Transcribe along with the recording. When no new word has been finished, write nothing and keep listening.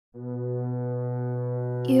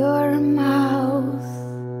Your mouth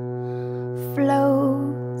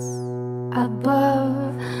floats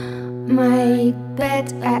above my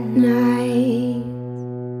bed at night.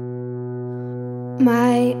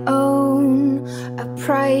 My own, a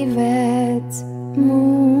private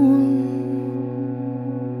moon.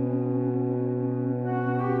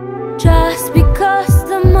 Just because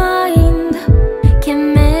the mind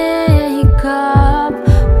can make up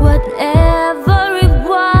whatever it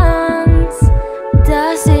wants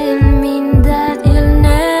doesn't mean that it'll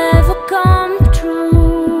never come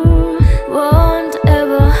true. Won't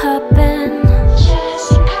ever happen. Just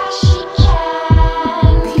because she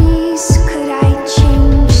can. Please, could I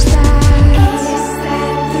change that? Is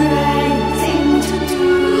that the right thing to do?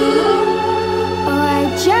 Oh, I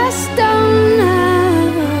just don't know.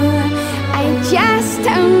 I just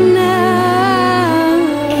don't know.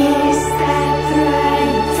 Is that the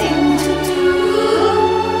right thing to do?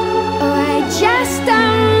 Oh, I just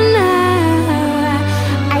don't know.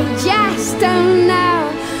 I just don't know.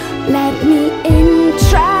 Let me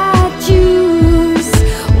introduce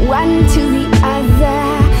one to the other,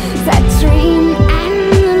 the dream and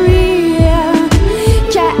the real.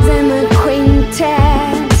 Get them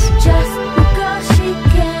acquainted. Just because she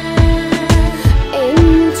can.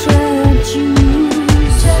 Introduce.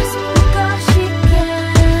 Just because she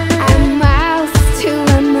can. A mouth to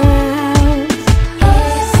a mouth.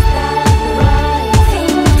 Is that the right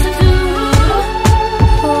thing to do?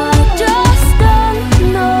 Oh, I just don't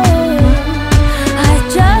know. I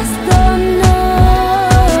just don't know.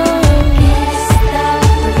 Is that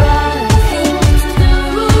the right thing to do?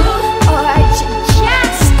 Oh, I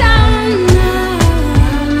just don't know.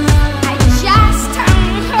 I just don't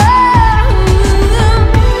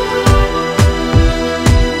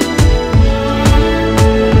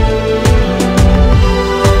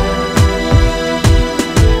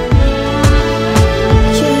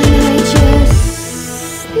Can I just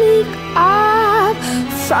sneak up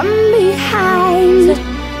from behind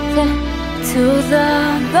to the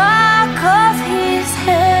back of his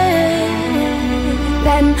head?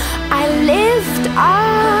 Then I lift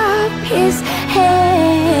up his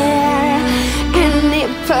hair and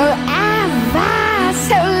nipple ever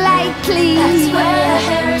so lightly. That's where the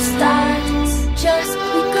hair starts. Just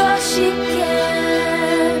because she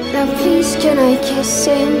can. Now please, can I kiss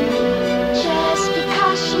him? Just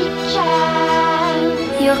because she can.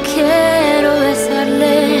 Yo quiero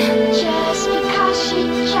besarle. Just because she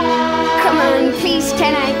can. Come on, please,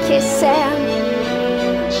 can I kiss him?